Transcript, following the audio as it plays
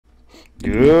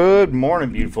Good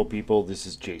morning, beautiful people. This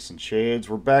is Jason Shades.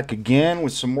 We're back again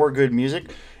with some more good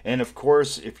music. And of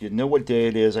course, if you know what day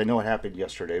it is, I know it happened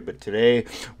yesterday, but today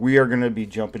we are going to be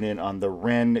jumping in on the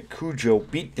Ren Kujo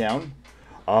beatdown.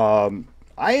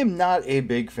 I am not a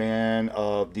big fan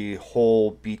of the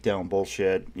whole beatdown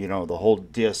bullshit, the whole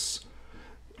diss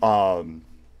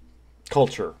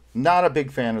culture. Not a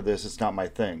big fan of this. It's not my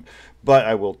thing. But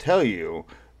I will tell you,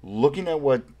 looking at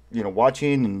what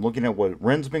watching and looking at what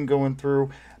Ren's been going through,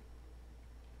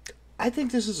 I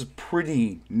think this is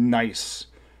pretty nice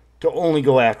to only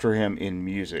go after him in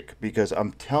music because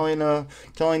I'm telling you,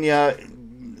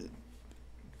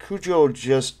 Kujo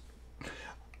just,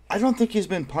 I don't think he's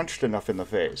been punched enough in the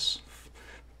face.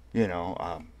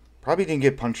 Probably didn't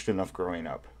get punched enough growing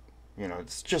up.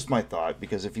 It's just my thought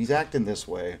because if he's acting this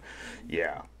way,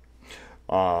 yeah,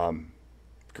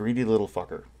 greedy little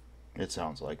fucker. It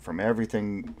sounds like from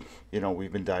everything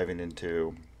we've been diving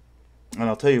into. And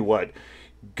I'll tell you what,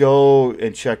 go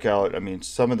and check out,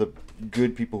 some of the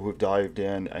good people who've dived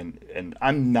in, and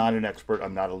I'm not an expert,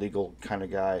 I'm not a legal kind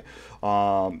of guy.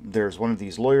 There's one of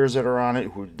these lawyers that are on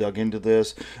it who dug into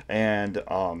this, and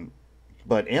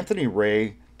but Anthony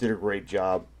Ray did a great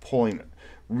job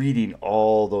reading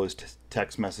all those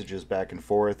text messages back and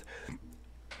forth.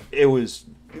 It was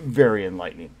very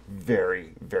enlightening,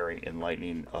 very, very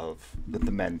enlightening of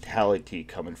the mentality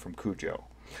coming from Kujo.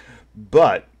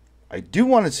 But I do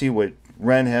want to see what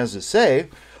Ren has to say.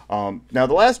 Now,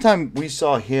 the last time we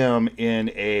saw him in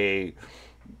a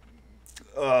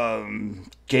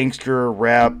gangster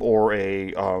rap or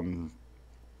a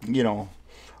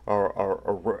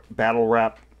battle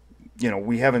rap,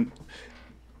 we haven't,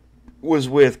 was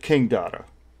with King Dada.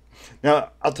 Now,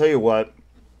 I'll tell you what.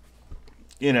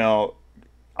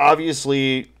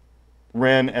 Obviously,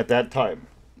 Ren at that time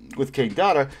with King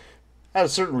Dada had a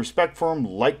certain respect for him,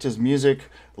 liked his music,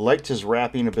 liked his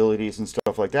rapping abilities and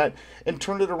stuff like that, and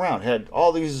turned it around. Had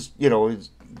all these,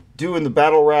 doing the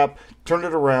battle rap, turned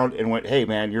it around and went, "Hey,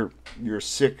 man, you're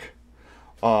sick.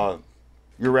 Your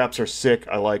raps are sick.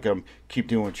 I like them. Keep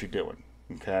doing what you're doing."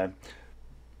 Okay.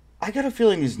 I got a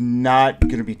feeling he's not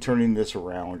going to be turning this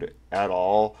around at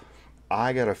all.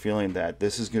 I got a feeling that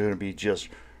this is going to be just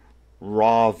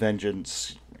raw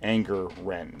vengeance, anger,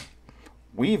 Ren.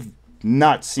 We've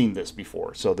not seen this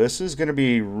before, so this is going to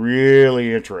be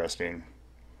really interesting.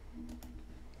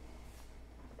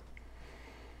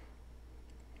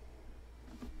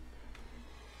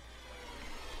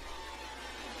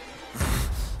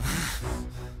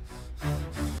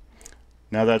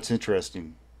 Now that's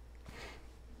interesting.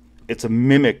 It's a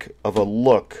mimic of a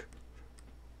look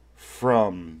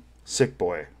from Sick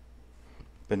Boy.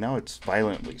 But now it's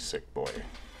violently Sick Boy.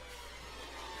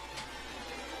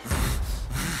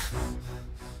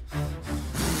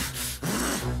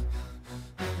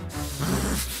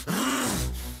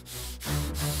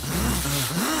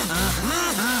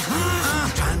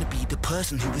 Trying to be the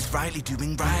person who is rightly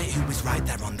doing right, who is right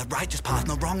there on the righteous path,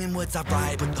 no wrong in words I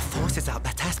write. But the forces out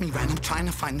there test me, Ren. I'm trying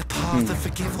to find the path to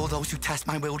forgive all those who test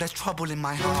my will. There's trouble in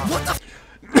my heart. What the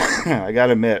I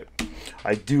gotta admit,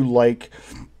 I do like,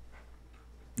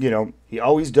 he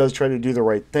always does try to do the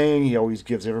right thing. He always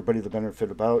gives everybody the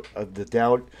benefit of the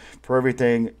doubt for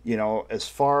everything. As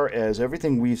far as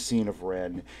everything we've seen of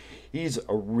Ren, he's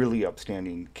a really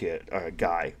upstanding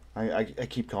guy. I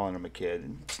keep calling him a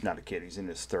kid. He's not a kid. He's in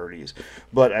his 30s.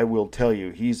 But I will tell you,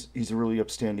 he's a really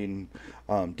upstanding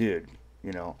dude.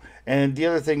 And the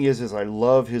other thing is I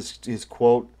love his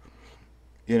quote.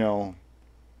 A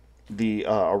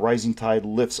rising tide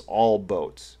lifts all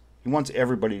boats. He wants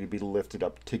everybody to be lifted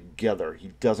up together.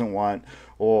 He doesn't want,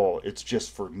 it's just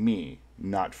for me,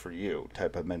 not for you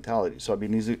type of mentality. So,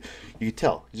 you can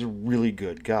tell, he's a really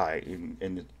good guy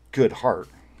and a good heart.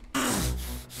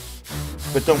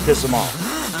 But don't piss him off.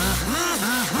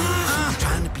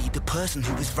 Trying to be the person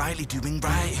who is rightly doing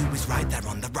right, who is right there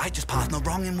on the righteous path, no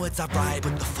wrong in words I write.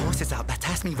 But the forces out there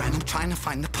test me, Ren. I'm trying to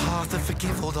find the path to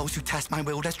forgive all those who test my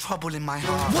will. There's trouble in my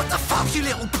heart. What the fuck, you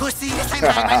little pussy? This ain't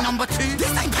Bang number 2.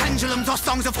 This ain't pendulums or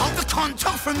songs of hope. The cunt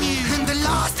took from you. And the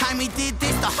last time we did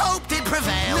this, the hope did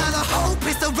prevail. Now the hope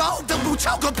is the road that will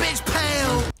choke a bitch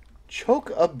pale.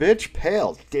 Choke a bitch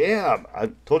pale. Damn,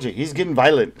 I told you, he's getting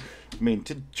violent.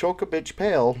 To choke a bitch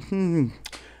pale,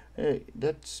 hey,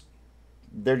 they're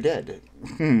dead.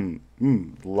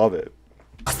 Love it.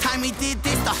 Last time we did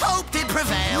this, the hope did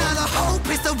prevail. Now the hope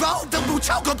is the road that will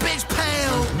choke a bitch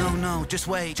pale. No, just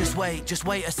wait a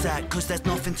sec. Cause there's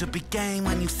nothing to be gained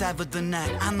when you sever the neck.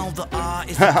 I know the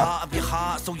art is a part of your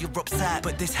heart, so you're upset.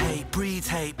 But this hate breeds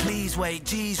hate, please wait,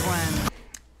 geez, Ren.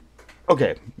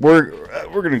 Okay, we're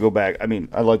gonna go back. I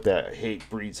like that hate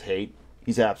breeds hate.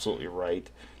 He's absolutely right.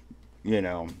 You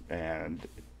know, and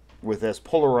with as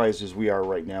polarized as we are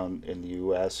right now in the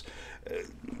U.S.,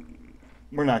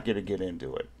 we're not going to get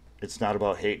into it. It's not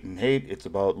about hate and hate. It's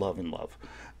about love and love.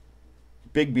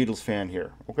 Big Beatles fan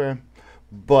here, okay?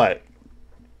 But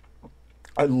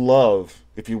I love,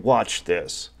 if you watch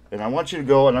this, and I want you to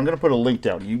go, and I'm going to put a link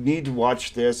down. You need to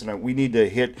watch this, and we need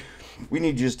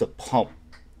just to pump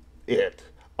it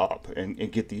up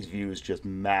and get these views just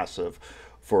massive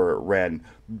for Ren.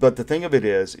 But the thing of it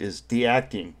is the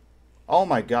acting. Oh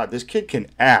my God, this kid can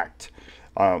act.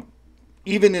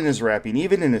 Even in his rapping,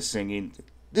 even in his singing,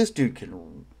 this dude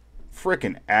can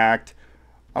frickin' act.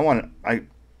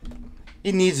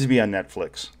 He needs to be on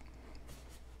Netflix.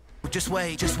 Just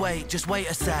wait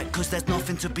a sec, cause there's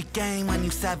nothing to be gained when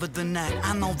you sever the neck.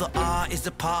 I know the art is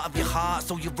a part of your heart,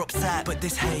 so you're upset, but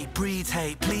this hate breeds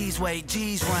hate, please wait,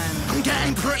 geez, Ren. I'm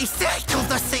getting pretty sick of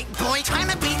the sick boy, trying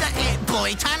to be the it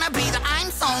boy, trying to be the I'm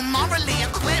so morally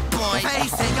equipped boy.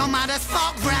 Face it, you're mad as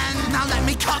fuck, Ren. Now let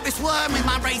me cut this worm with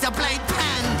my razor blade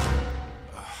pen.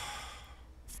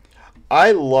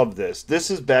 I love this. This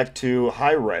is back to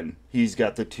Hi Ren. He's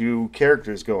got the two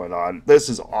characters going on. This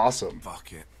is awesome.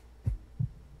 Fuck it.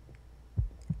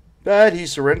 But he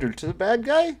surrendered to the bad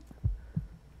guy?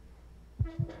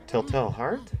 Telltale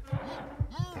Heart?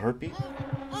 The heartbeat? Wait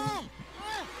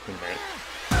a minute.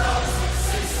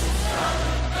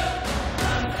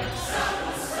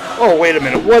 Oh, wait a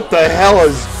minute. What the hell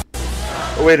is...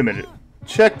 Oh, wait a minute.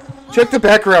 Check the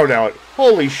background out.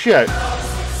 Holy shit.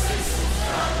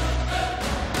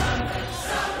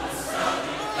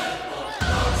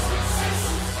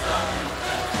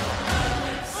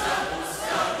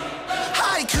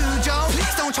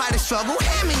 Struggle,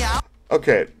 hear me out.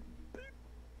 Okay.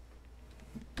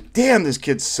 Damn, this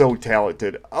kid's so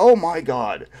talented. Oh my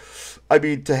God. I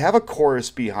mean, to have a chorus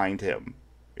behind him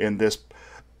in this...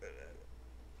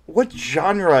 What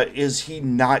genre is he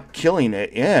not killing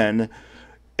it in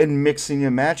and mixing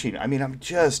and matching? I mean, I'm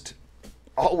just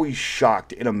always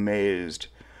shocked and amazed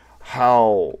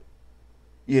how,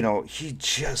 you know, he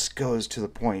just goes to the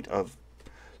point of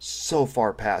so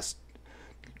far past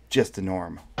just the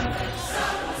norm.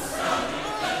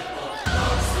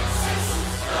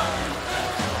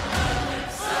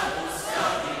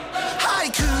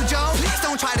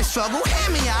 Try to struggle, hear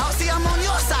me out. See, I'm on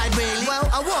your side, really. Well,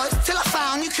 I was, till I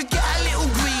found you could get a little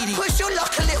greedy. Push your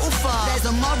luck a little far. There's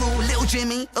a moral, little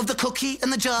Jimmy, of the cookie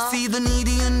and the jar. See the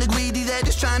needy and the greedy, they're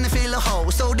just trying to fill a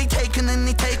hole. So they take and then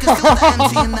they take and still the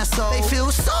empty in their soul. They feel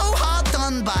so hard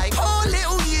done by. Poor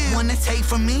little you. Wanna take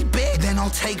from me, big? Then I'll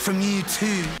take from you,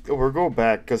 too. We're going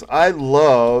back, because I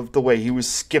love the way he was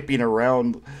skipping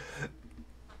around.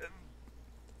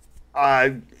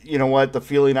 You know what? The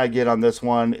feeling I get on this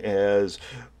one is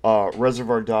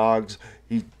Reservoir Dogs.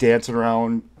 He's dancing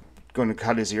around, going to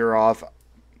cut his ear off.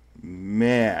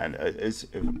 Man,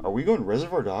 are we going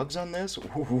Reservoir Dogs on this?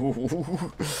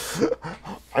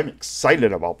 I'm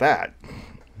excited about that.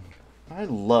 I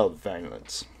love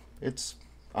violence. It's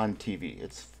on TV.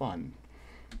 It's fun.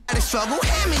 Struggle,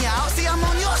 hear me out. See, I'm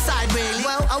on your side, really.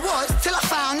 Well, I was, till I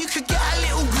found you could get a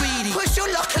little greedy. Push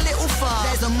your luck a little far.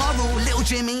 There's a moral, little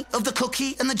Jimmy, of the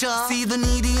cookie and the jar. See the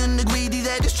needy and the greedy,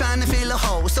 they're just trying to fill a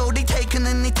hole. So they take and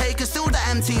then they take and still the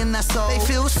empty in their soul. They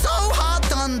feel so hard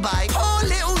done by. Poor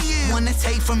little you. Wanna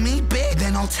take from me, big?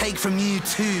 Then I'll take from you,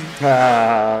 too.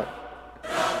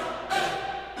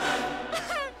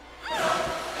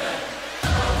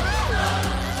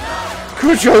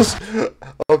 Kujo's...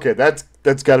 Okay, that's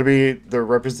got to be the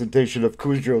representation of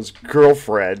Kujo's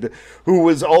girlfriend, who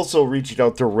was also reaching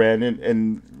out to Ren,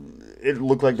 and it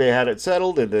looked like they had it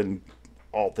settled, and then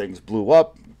all things blew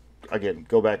up. Again,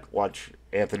 go back, watch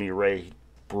Anthony Ray.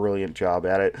 Brilliant job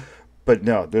at it. But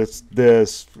no,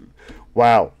 this...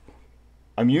 Wow.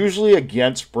 I'm usually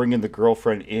against bringing the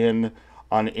girlfriend in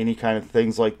on any kind of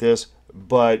things like this,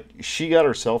 but she got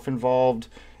herself involved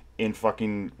in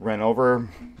fucking Ren over.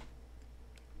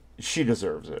 She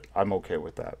deserves it. I'm okay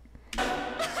with that.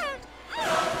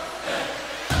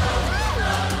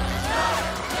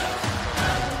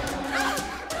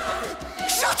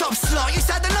 Shut up, slut. You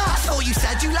said the no. I thought you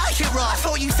said you like it rough. I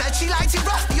thought you said she liked it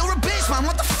rough. But you're a bitch, man.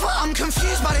 What the fuck? I'm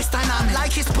confused by this dynamic.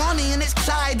 Like it's Bonnie and it's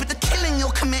Clyde, but the killing you're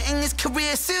committing is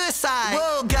career suicide.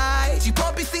 Whoa, guys. You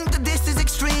probably think that this is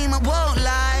extreme. I won't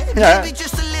lie. Yeah. Maybe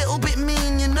just a little bit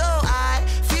mean, you know. I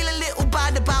feel a little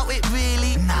bad about it,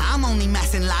 really. Nah, I'm only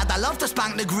messing, lad. I love to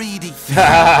spank the greedy.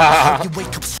 You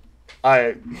wake up.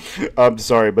 I'm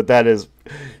sorry, but that is,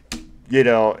 you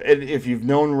know, and if you've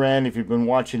known Ren, if you've been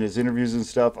watching his interviews and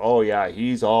stuff, oh yeah,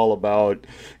 he's all about,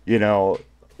 you know,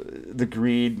 the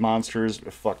greed monsters,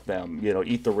 fuck them. You know,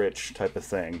 eat the rich type of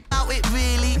thing. It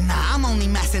really? Nah, I'm only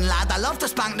messing, lad. I love to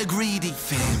spank the greedy.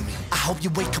 Feel me? I hope you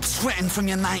wake up sweating from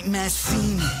your nightmares.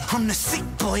 See me? I'm the sick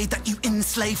boy that you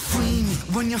enslave. Free me.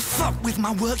 When you fuck with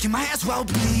my work, you might as well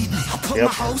bleed me. I put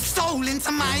my whole soul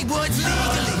into my words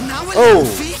legally. Now a little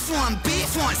thief want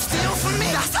beef, want steal from me.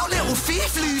 That's how little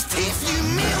thief lose teeth, you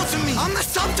meal to me. I'm the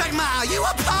subject matter, you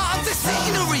are part of the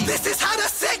scenery. This is how the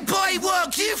sick boy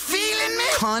work, you feeling me?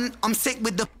 Cunt, I'm sick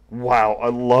with the... Wow, I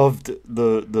loved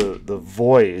the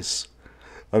voice.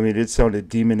 I mean, it sounded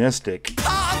demonistic.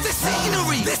 Part of the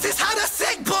scenery. This is how the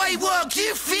sick boy work.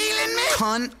 You feeling me?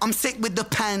 Cunt, I'm sick with the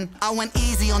pen. I went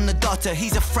easy on the daughter.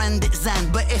 He's a friend, it's Zen.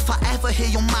 But if I ever hear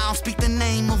your mouth speak the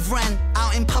name of Ren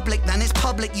out in public, then it's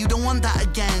public. You don't want that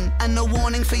again. And no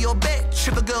warning for your bitch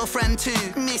of a girlfriend too.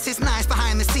 Mrs. Nice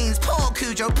behind the scenes. Poor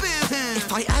Kujo, boo-hoo.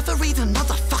 If I ever read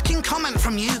another fucking comment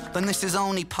from you, then this is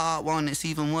only part one. It's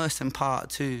even worse than part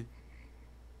two.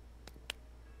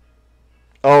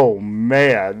 Oh,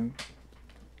 man.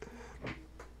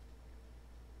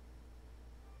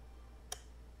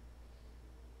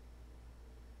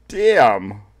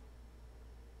 Damn.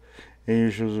 Any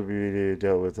issues will be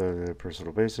dealt with on a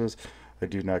personal basis. I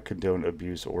do not condone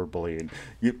abuse or bullying.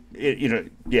 You know,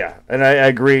 yeah, and I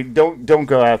agree. Don't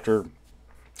go after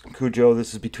Kujo.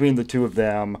 This is between the two of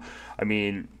them. I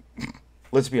mean,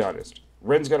 let's be honest.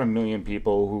 Ren's got a million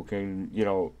people who can, you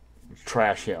know,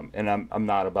 trash him, and I'm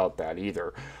not about that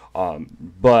either.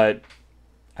 But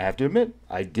I have to admit,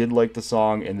 I did like the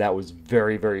song, and that was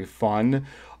very, very fun.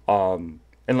 And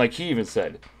like he even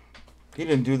said, he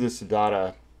didn't do this to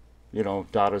Dada. You know,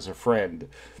 Dada's a friend.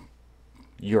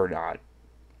 You're not.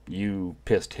 You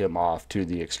pissed him off to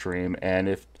the extreme. And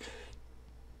if...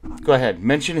 Go ahead.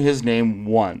 Mention his name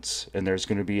once. And there's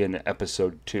going to be an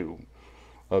episode 2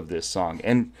 of this song.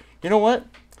 And you know what?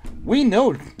 We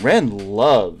know Ren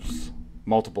loves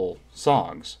multiple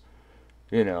songs.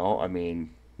 You know, I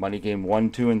mean, Money Game 1,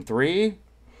 2, and 3.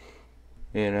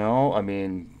 You know, I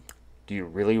mean, do you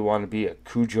really want to be a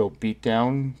Kujo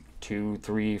beatdown? 2,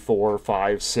 3, 4,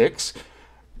 5, 6,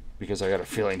 because I got a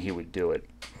feeling he would do it.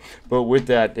 But with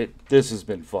that, this has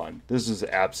been fun. This is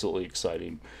absolutely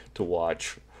exciting to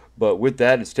watch. But with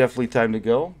that, it's definitely time to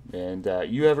go, and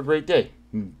you have a great day.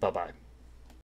 Bye-bye.